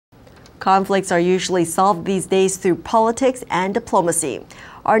Conflicts are usually solved these days through politics and diplomacy.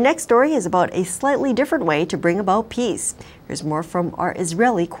 Our next story is about a slightly different way to bring about peace. Here's more from our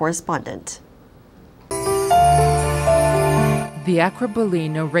Israeli correspondent. The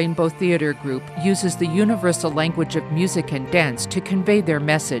Arcobaleno Rainbow Theater Group uses the universal language of music and dance to convey their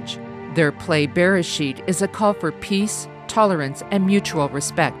message. Their play Bereshit is a call for peace, tolerance, and mutual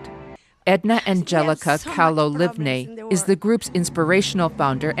respect. Edna Angelica Kalo-Livne is the group's inspirational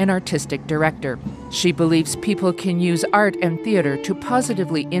founder and artistic director. She believes people can use art and theater to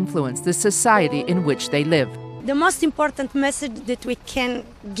positively influence the society in which they live. The most important message that we can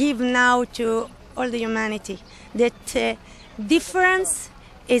give now to all the humanity, that difference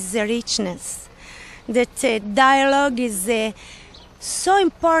is the richness, that dialogue is so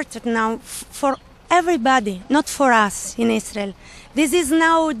important now for everybody, not for us in Israel. This is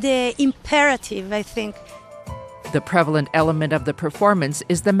now the imperative, I think. The prevalent element of the performance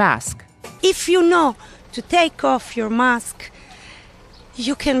is the mask. If you know to take off your mask,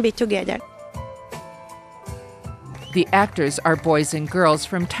 you can be together. The actors are boys and girls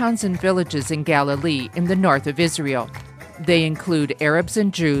from towns and villages in Galilee in the north of Israel. They include Arabs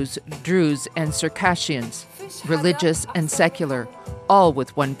and Jews, Druze and Circassians, religious and secular, all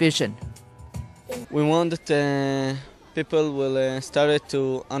with one vision. We want that people will start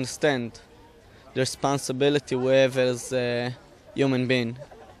to understand the responsibility we have as a human being,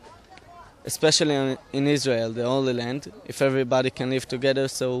 especially in Israel, the Holy Land. If everybody can live together,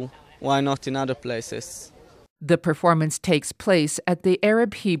 so why not in other places? The performance takes place at the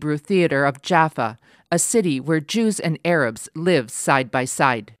Arab Hebrew Theater of Jaffa, a city where Jews and Arabs live side by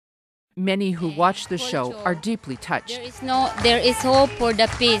side. Many who watch the show are deeply touched. There is hope for the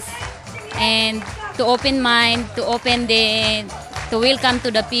peace and to open mind, to welcome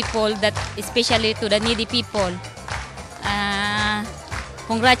to the people, that especially to the needy people.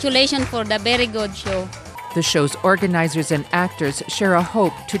 Congratulations for the very good show. The show's organizers and actors share a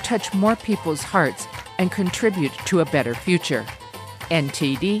hope to touch more people's hearts and contribute to a better future.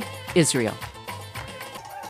 NTD, Israel.